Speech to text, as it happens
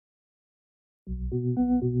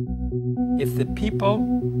If the people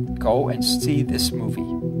go and see this movie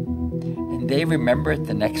and they remember it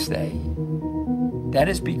the next day, that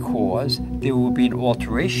is because there will be an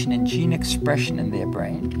alteration in gene expression in their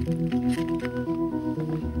brain.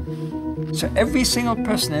 So every single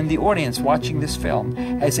person in the audience watching this film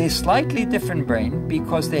has a slightly different brain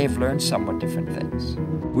because they have learned somewhat different things.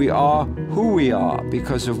 We are who we are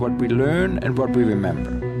because of what we learn and what we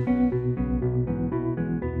remember.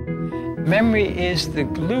 Memory is the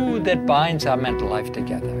glue that binds our mental life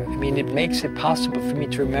together. I mean, it makes it possible for me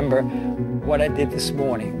to remember what I did this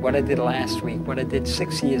morning, what I did last week, what I did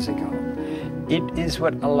 6 years ago. It is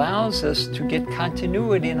what allows us to get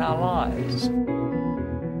continuity in our lives.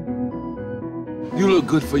 You look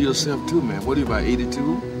good for yourself too, man. What are you, about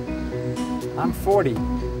 82? I'm 40.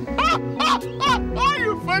 Are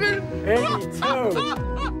you funny? 82.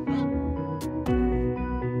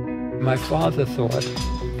 My father thought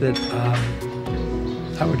that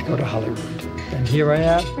I would go to Hollywood. And here I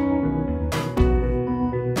am.